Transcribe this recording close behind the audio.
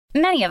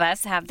Many of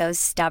us have those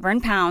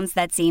stubborn pounds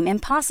that seem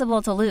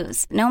impossible to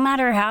lose, no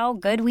matter how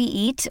good we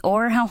eat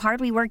or how hard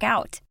we work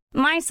out.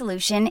 My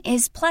solution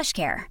is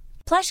PlushCare.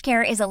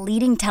 PlushCare is a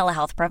leading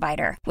telehealth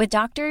provider with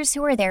doctors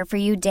who are there for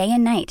you day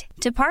and night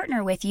to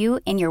partner with you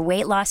in your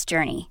weight loss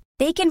journey.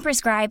 They can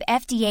prescribe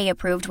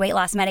FDA-approved weight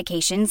loss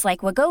medications like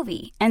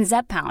Wegovy and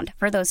Zepbound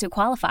for those who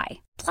qualify.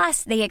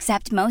 Plus, they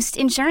accept most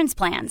insurance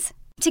plans.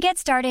 To get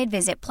started,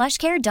 visit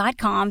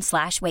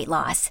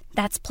plushcare.com/weightloss.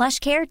 That's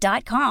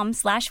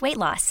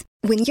plushcare.com/weightloss.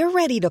 When you're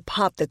ready to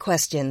pop the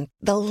question,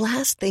 the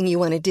last thing you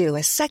want to do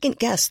is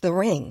second-guess the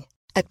ring.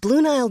 At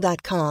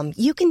BlueNile.com,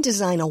 you can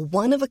design a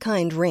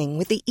one-of-a-kind ring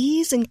with the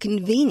ease and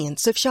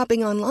convenience of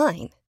shopping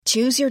online.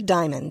 Choose your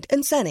diamond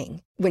and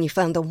setting. When you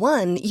find the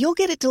one, you'll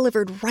get it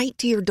delivered right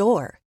to your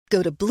door.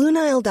 Go to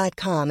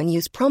BlueNile.com and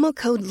use promo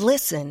code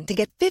LISTEN to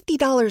get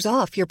 $50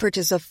 off your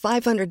purchase of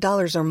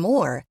 $500 or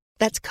more.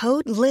 That's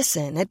code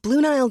LISTEN at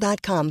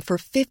BlueNile.com for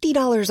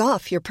 $50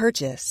 off your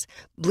purchase.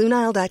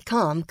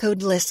 BlueNile.com,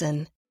 code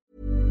LISTEN.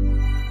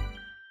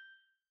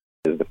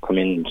 They've come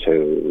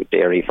into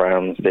dairy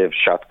farms, they've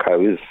shot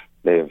cows,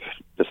 they've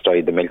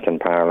destroyed the milking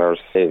parlours,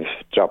 they've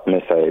dropped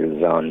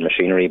missiles on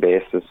machinery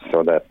bases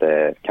so that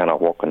they cannot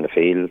walk in the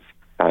fields.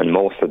 And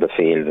most of the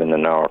fields in the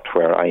north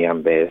where I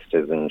am based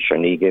is in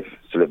Chernigiv,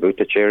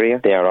 Slavutich area.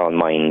 They are all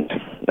mined.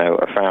 Now,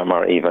 a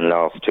farmer even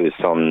lost 2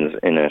 sons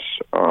in it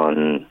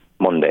on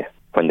Monday.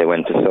 When they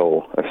went to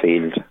sow a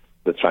field,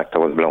 the tractor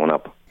was blown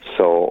up.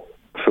 So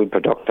food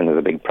production is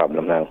a big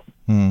problem now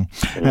in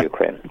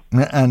Ukraine.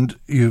 And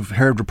you've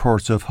heard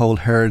reports of whole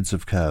herds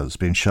of cows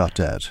being shot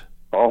dead.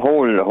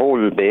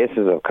 Whole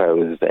bases of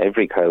cows,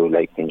 every cow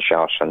being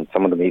shot, and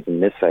some of them even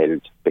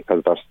missiled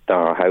because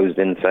they're housed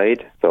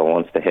inside. So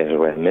once they hit it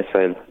with a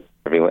missile,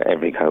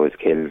 every cow is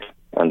killed.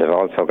 And they've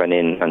also gone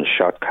in and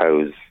shot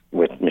cows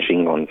with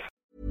machine guns.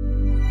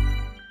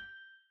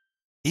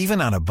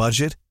 Even on a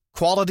budget,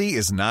 quality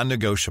is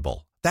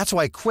non-negotiable. That's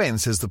why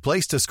Quince is the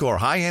place to score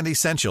high-end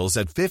essentials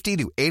at 50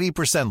 to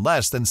 80%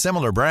 less than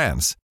similar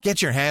brands.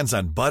 Get your hands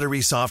on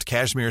buttery soft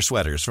cashmere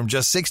sweaters from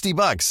just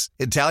 $60,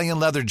 Italian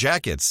leather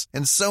jackets,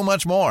 and so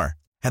much more.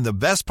 And the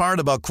best part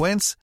about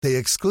Quince, they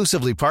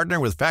exclusively partner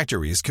with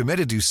factories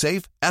committed to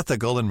safe,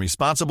 ethical, and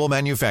responsible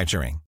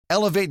manufacturing.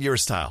 Elevate your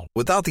style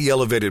without the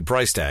elevated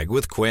price tag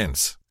with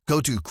Quince.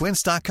 Go to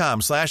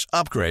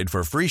quince.com/upgrade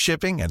for free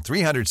shipping and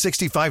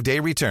 365-day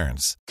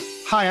returns.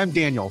 Hi, I'm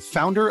Daniel,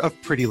 founder of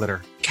Pretty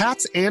Litter.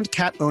 Cats and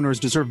cat owners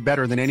deserve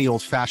better than any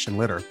old-fashioned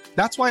litter.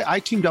 That's why I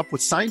teamed up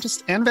with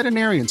scientists and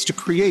veterinarians to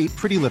create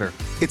Pretty Litter.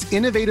 Its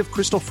innovative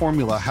crystal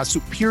formula has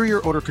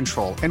superior odor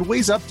control and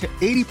weighs up to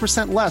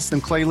 80% less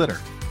than clay litter.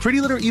 Pretty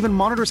Litter even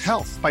monitors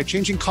health by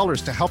changing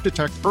colors to help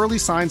detect early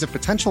signs of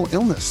potential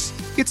illness.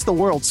 It's the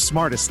world's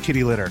smartest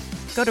kitty litter.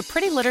 Go to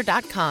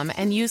prettylitter.com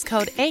and use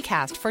code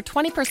ACAST for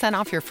 20%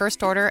 off your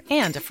first order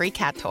and a free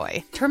cat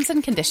toy. Terms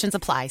and conditions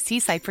apply. See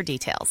site for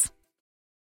details.